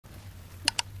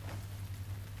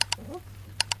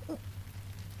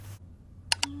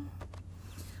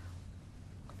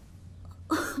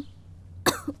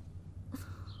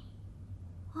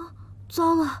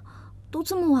糟了，都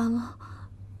这么晚了，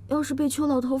要是被邱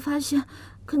老头发现，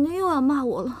肯定又要骂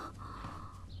我了。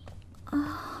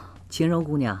啊，晴柔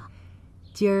姑娘，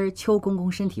今儿邱公公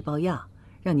身体抱恙，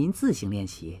让您自行练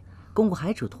习。公公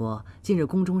还嘱托，近日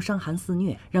宫中伤寒肆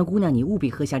虐，让姑娘你务必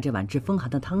喝下这碗治风寒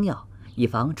的汤药，以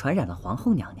防传染了皇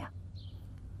后娘娘。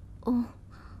哦，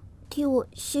替我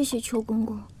谢谢邱公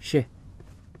公。是。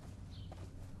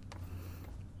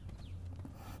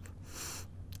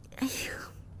哎呀，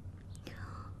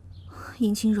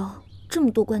尹晴柔，这么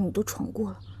多关你都闯过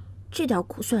了，这点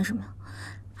苦算什么呀？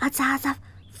阿扎阿扎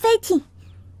 ，fighting！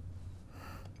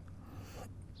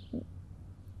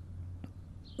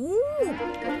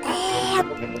 哎呀！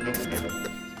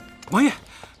王爷，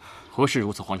何事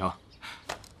如此慌张？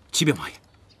启禀王爷，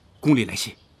宫里来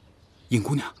信，尹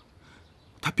姑娘，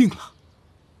她病了。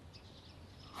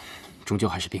终究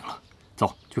还是病了，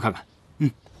走去看看。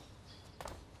嗯。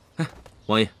哎，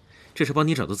王爷，这是帮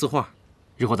你找的字画，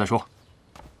日后再说。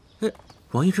哎，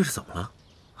王爷这是怎么了？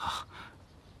啊，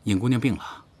尹姑娘病了，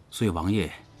所以王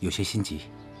爷有些心急。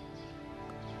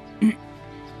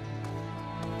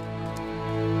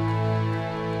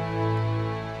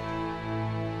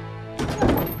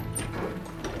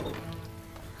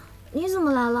你怎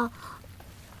么来了？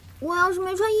我要是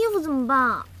没穿衣服怎么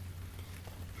办？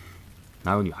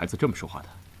哪有女孩子这么说话的？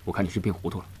我看你是病糊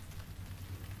涂了。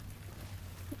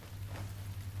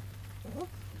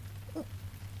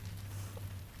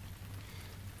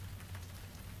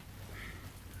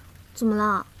怎么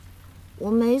了？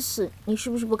我没死，你是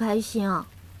不是不开心啊？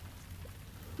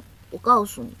我告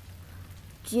诉你，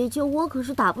姐姐我可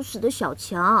是打不死的小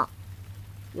强，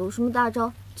有什么大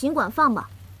招尽管放吧。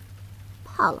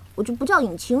怕了，我就不叫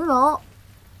尹晴柔。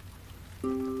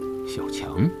小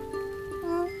强，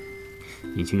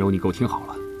尹晴柔，你给我听好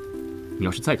了，你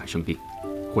要是再敢生病，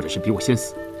或者是比我先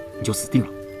死，你就死定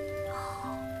了。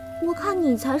我看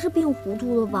你才是病糊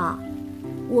涂了吧？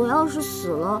我要是死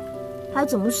了，还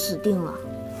怎么死定了？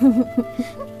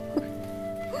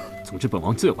总之，本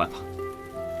王自有办法。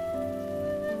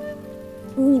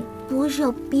你不会是要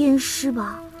鞭尸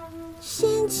吧？谢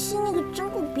延奇那个真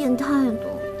够变态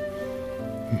的。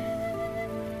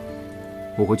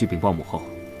我回去禀报母后，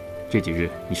这几日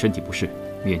你身体不适，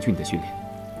免去你的训练。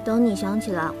等你想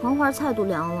起来，黄花菜都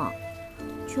凉了。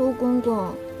邱公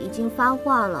公已经发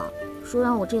话了，说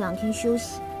让我这2天休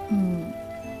息。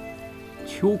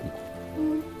邱公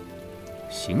公，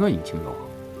行啊，尹晴柔，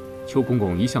邱公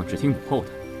公一向只听母后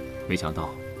的，没想到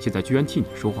现在居然替你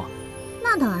说话。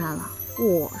那当然了，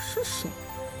我是谁？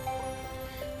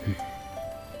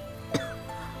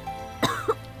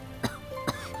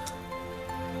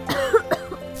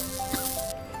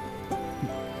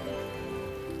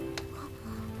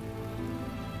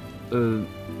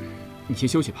你先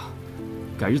休息吧，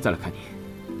改日再来看你。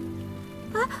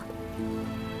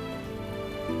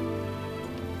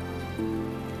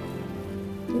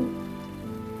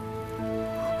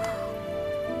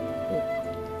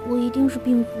我一定是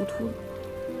病糊涂了，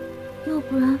要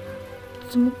不然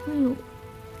怎么会有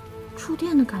触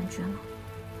电的感觉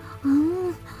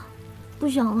呢？不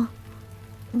想了，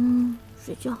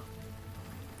睡觉。